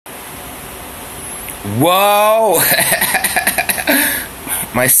Wow!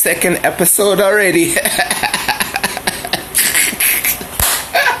 My second episode already.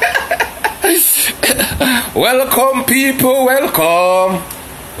 Welcome, people, welcome.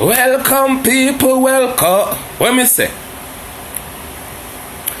 Welcome, people, welcome. What me say?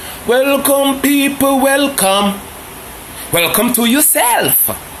 Welcome, people, welcome. Welcome to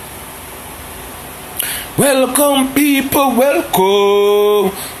yourself. Welcome, people,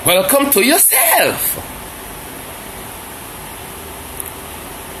 welcome. Welcome to yourself.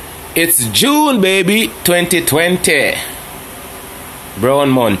 It's June, baby, 2020. Brown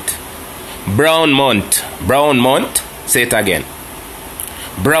month. Brown month. Brown month. Say it again.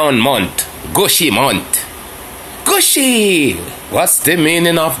 Brown month. Gushy month. Gushy. What's the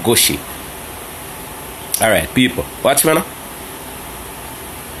meaning of gushy? Alright, people. Watch me now.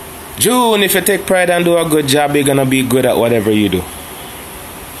 June, if you take pride and do a good job, you're gonna be good at whatever you do.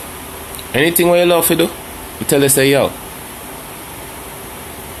 Anything what you love to do, you tell us, say, yo.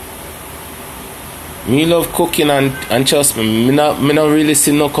 Me love cooking and trust me, me not really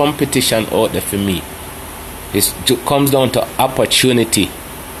see no competition out there for me. It comes down to opportunity.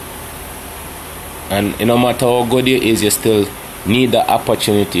 And no matter how good you is, you still need the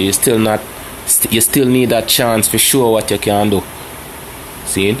opportunity. You still need that chance for sure what you can do.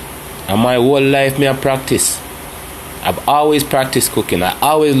 See? And my whole life me I practice. I've always practiced cooking. I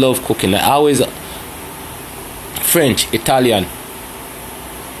always love cooking. I always French, Italian,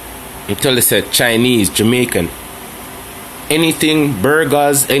 until they said Chinese, Jamaican, anything,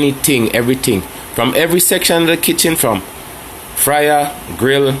 burgers, anything, everything. From every section of the kitchen, from fryer,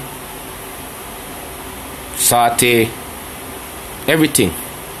 grill, saute, everything.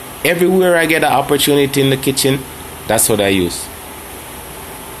 Everywhere I get an opportunity in the kitchen, that's what I use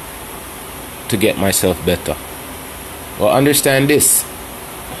to get myself better. Well, understand this.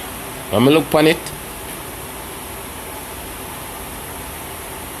 When I look upon it,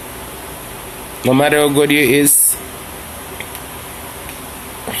 no matter how good you is,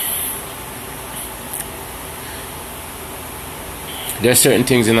 there are certain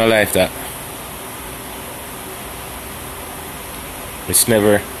things in our life that it's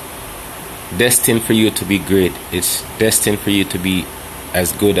never destined for you to be great. It's destined for you to be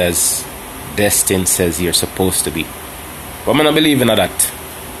as good as destined says you're supposed to be. But I'm not believing in that.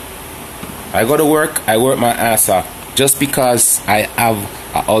 I go to work, I work my ass off just because I have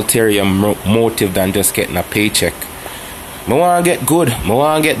an ulterior motive than just getting a paycheck. I want to get good. I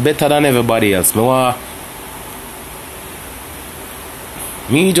want to get better than everybody else.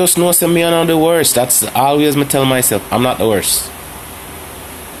 Me just know say me I'm not the worst. That's always me tell myself I'm not the worst.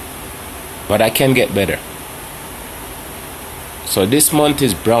 But I can get better. So this month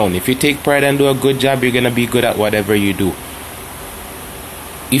is brown. If you take pride and do a good job, you're going to be good at whatever you do.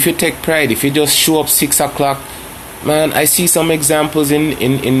 If you take pride, if you just show up 6 o'clock, man, I see some examples in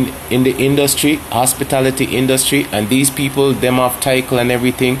the industry, hospitality industry, and these people, them off title and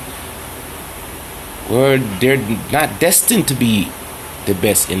everything, where they're not destined to be the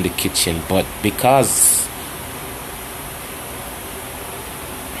best in the kitchen, but because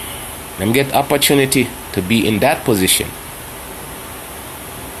them get opportunity to be in that position.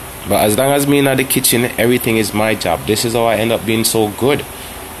 But as long as me in the kitchen, everything is my job. This is how I end up being so good.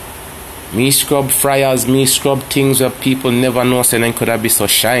 Me scrub fryers, me scrub things where people never know so then could I be so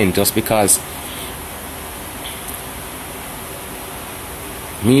shine just because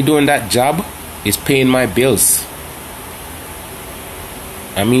me doing that job is paying my bills.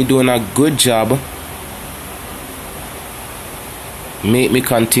 And me doing a good job make me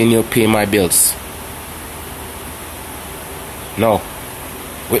continue pay my bills. No.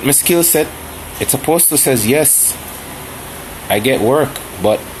 With my skill set, it's supposed to say yes, I get work,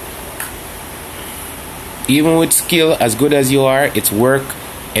 but even with skill, as good as you are, it's work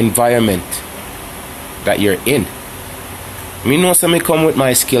environment that you're in. Me know some me come with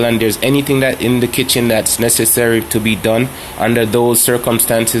my skill and there's anything that in the kitchen that's necessary to be done under those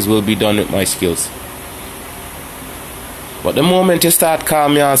circumstances will be done with my skills. But the moment you start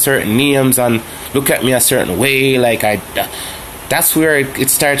calling me on certain names and look at me a certain way, like that's where it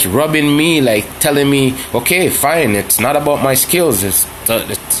starts rubbing me, like telling me, okay, fine, it's not about my skills. It's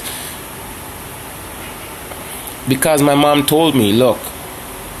because my mom told me, look,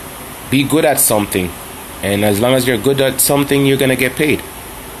 be good at something. And as long as you're good at something, you're going to get paid.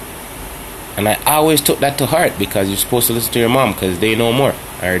 And I always took that to heart because you're supposed to listen to your mom because they know more.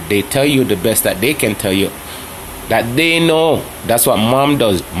 Or they tell you the best that they can tell you. That they know. That's what mom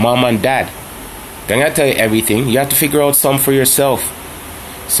does. Mom and dad. They're going to tell you everything. You have to figure out some for yourself.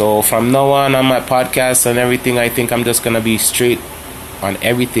 So from now on my podcast and everything, I think I'm just going to be straight on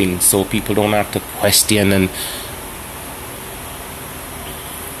everything so people don't have to question.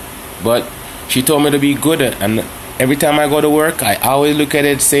 But she told me to be good, and every time I go to work, I always look at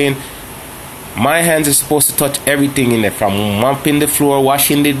it saying, my hands are supposed to touch everything in there, from mopping the floor,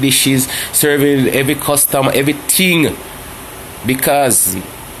 washing the dishes, serving every customer, everything. Because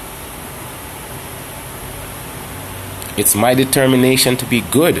it's my determination to be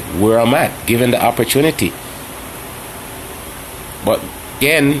good where I'm at, given the opportunity. But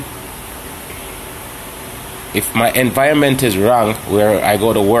again, if my environment is wrong, where I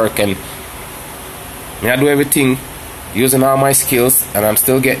go to work and I do everything using all my skills, and I'm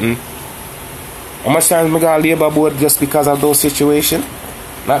still getting, how much times I got labor board just because of those situations?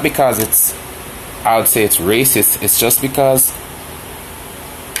 Not because it's, I would say it's racist. It's just because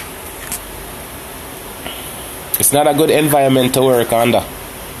it's not a good environment to work under.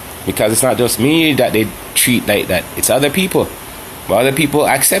 Because it's not just me that they treat like that. It's other people. But other people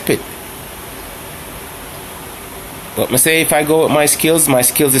accept it. But I say, if I go with my skills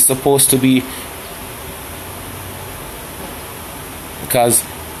is supposed to be, because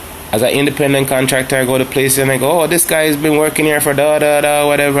as an independent contractor, I go to places and I go, oh, this guy has been working here for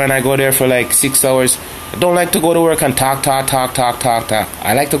whatever, and I go there for like 6 hours. I don't like to go to work and talk.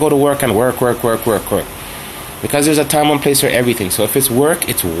 I like to go to work and work. Because there's a time and place for everything. So if it's work,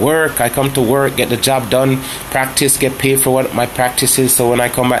 it's work. I come to work, get the job done, practice, get paid for what my practice is. So when I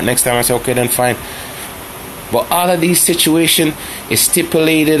come back next time, I say, okay, then fine. But all of these situations is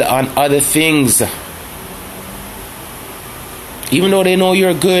stipulated on other things. Even though they know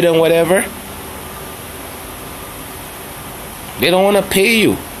you're good and whatever, they don't want to pay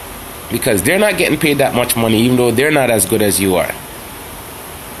you. Because they're not getting paid that much money, even though they're not as good as you are.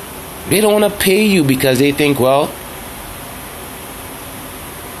 They don't want to pay you because they think, well,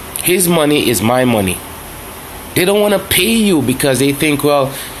 his money is my money. They don't want to pay you because they think, well,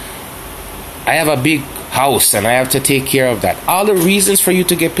 I have a big house and I have to take care of that. All the reasons for you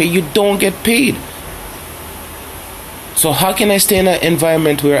to get paid, you don't get paid. So how can I stay in an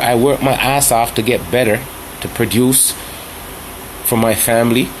environment where I work my ass off to get better, to produce for my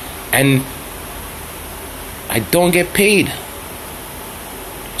family, and I don't get paid?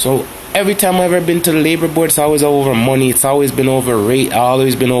 So every time I've ever been to the labor board, it's always over money. It's always been over rate.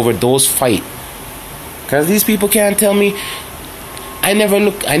 Always been over those fight. Because these people can't tell me. I've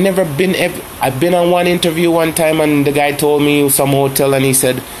been on one interview one time, and the guy told me some hotel, and he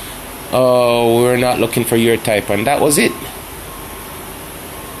said, oh, we're not looking for your type, and that was it.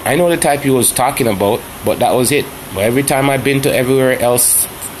 I know the type he was talking about, but that was it. But every time I've been to everywhere else,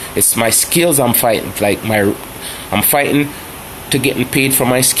 it's my skills I'm fighting. I'm fighting to getting paid for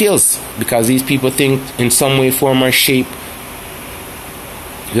my skills, because these people think in some way, form, or shape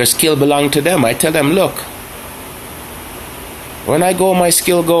your skill belong to them. I tell them, look, when I go, my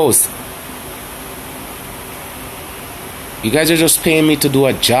skill goes. You guys are just paying me to do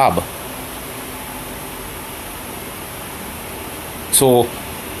a job. So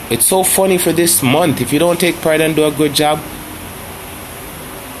it's so funny for this month. If you don't take pride and do a good job,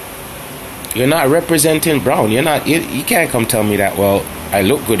 you're not representing brown. You can't come tell me that, well, I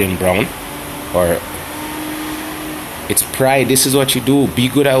look good in brown. Or it's pride. This is what you do. Be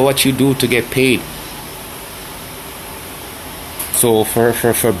good at what you do to get paid. So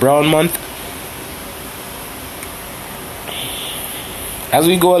for brown month, as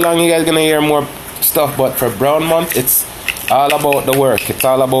we go along, you guys gonna hear more stuff. But for brown month, it's all about the work. It's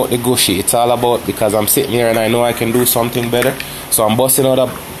all about the gushy. It's all about, because I'm sitting here and I know I can do something better. So I'm busting out a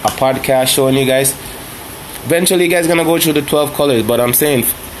podcast showing you guys. Eventually, you guys gonna go through the 12 colors. But I'm saying,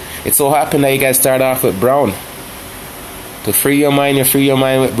 it so happened that you guys start off with brown. To free your mind, you free your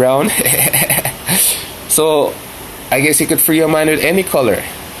mind with brown. So I guess you could free your mind with any color.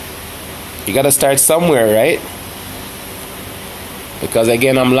 You gotta start somewhere, right? Because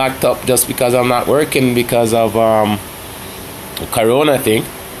again, I'm locked up just because I'm not working because of the corona thing.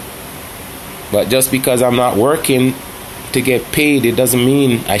 But just because I'm not working to get paid, it doesn't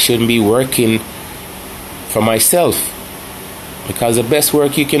mean I shouldn't be working for myself. Because the best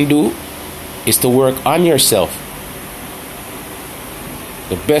work you can do is to work on yourself.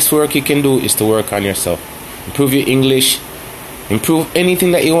 The best work you can do is to work on yourself. Improve your English. Improve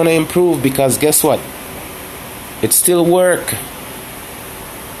anything that you want to improve, because guess what? It's still work.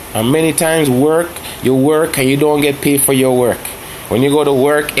 And many times you work and you don't get paid for your work. When you go to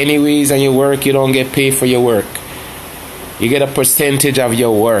work anyways and you work, you don't get paid for your work. You get a percentage of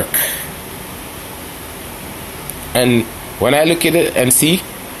your work. And when I look at it and see,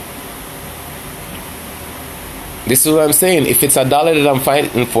 this is what I'm saying. If it's $1 that I'm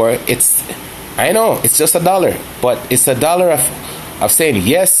fighting for, I know it's just $1, but it's $1 of saying,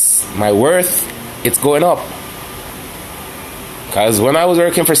 yes, my worth, it's going up. Because when I was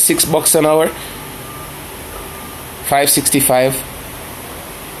working for $6 an hour, $5.65,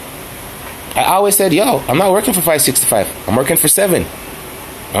 I always said, yo, I'm not working for $5.65. I'm working for $7.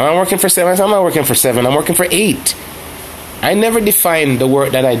 I'm working for $7. I'm not working for $7. I'm working for $8. I never define the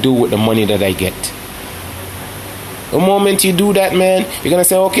work that I do with the money that I get. The moment you do that, man, you're going to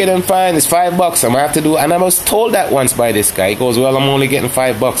say, okay, then fine, it's $5. I'm going to have to do. And I was told that once by this guy. He goes, well, I'm only getting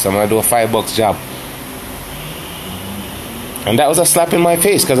 $5. I'm going to do a $5 job. And that was a slap in my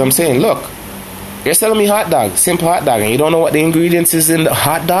face, because I'm saying, look, you're selling me hot dog, simple hot dog, and you don't know what the ingredients is in the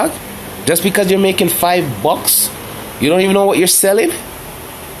hot dog? Just because you're making $5, you don't even know what you're selling?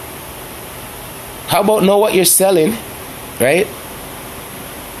 How about know what you're selling, right?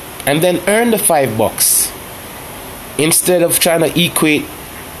 And then earn the $5 instead of trying to equate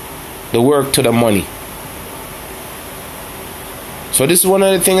the work to the money. So this is one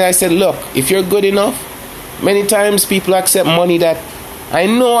of the things I said, look, if you're good enough, many times people accept money that I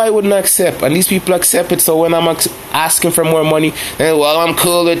know I wouldn't accept, and these people accept it. So when I'm asking for more money, then, well, I'm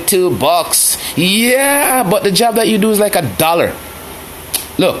cool with $2. Yeah, but the job that you do is like $1.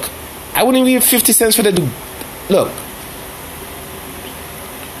 Look, I wouldn't even give 50 cents for the look.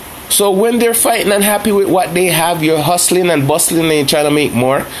 So when they're fighting and happy with what they have, you're hustling and bustling and you're trying to make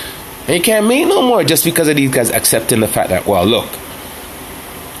more, and you can't make no more just because of these guys accepting the fact that, well, look,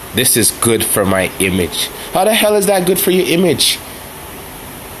 this is good for my image. How the hell is that good for your image?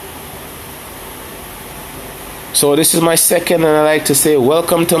 So this is my second, and I like to say,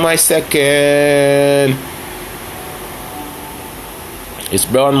 welcome to my second. It's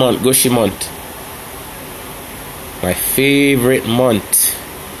brown month, gushy month. My favorite month.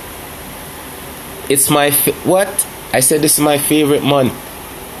 It's my what? I said this is my favorite month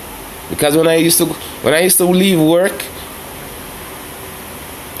because when I used to leave work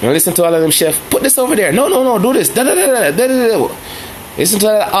and listen to all of them chefs, put this over there. No, do this. Da, da, da, da, da, da, da. Listen to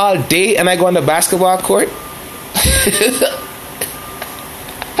that all day, and I go on the basketball court.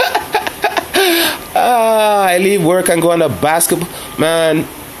 I leave work and go on the basketball. Man,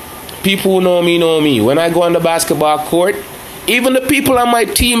 people who know me. When I go on the basketball court, even the people on my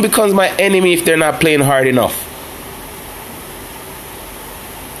team becomes my enemy if they're not playing hard enough.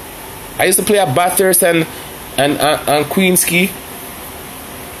 I used to play at Bathurst and Queenskey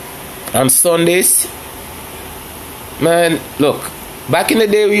on Sundays. Man, look, back in the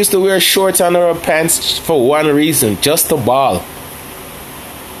day we used to wear shorts under our pants for one reason, just to ball.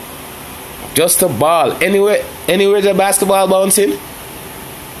 Just to ball. Anywhere the basketball bouncing.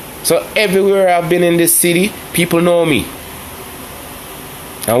 So everywhere I've been in this city, people know me.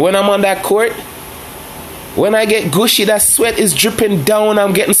 And when I'm on that court, when I get gushy, that sweat is dripping down.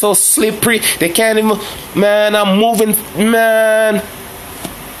 I'm getting so slippery. They can't even, man, I'm moving, man.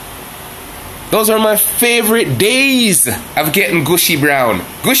 Those are my favorite days of getting gushy brown.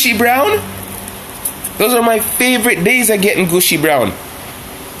 Gushy brown? Those are my favorite days of getting gushy brown.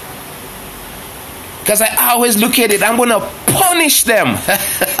 Because I always look at it, I'm going to punish them.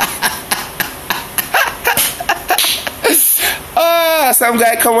 Some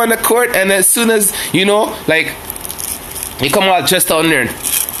guy come on the court, and as soon as, you come all dressed on there.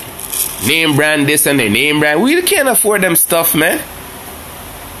 Name brand this and the name brand. We can't afford them stuff, man.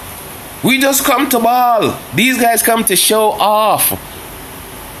 We just come to ball. These guys come to show off.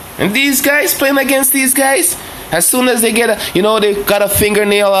 And these guys playing against these guys, as soon as they get they got a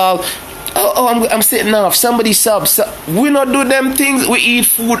fingernail all. I'm sitting off. Somebody sub. We not do them things. We eat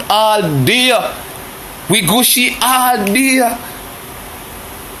food all day. We gushy all day.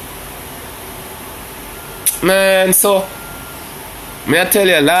 Man, so may I tell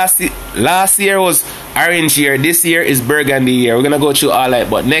you, last year was orange year. This year is burgundy year. We're gonna go through all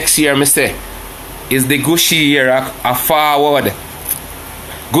that, but next year, me say, is the gushy year a forward.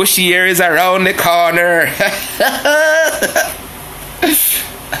 Gushy year is around the corner.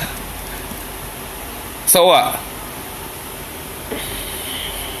 So what?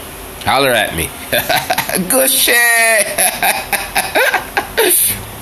 Holler at me. Gushy.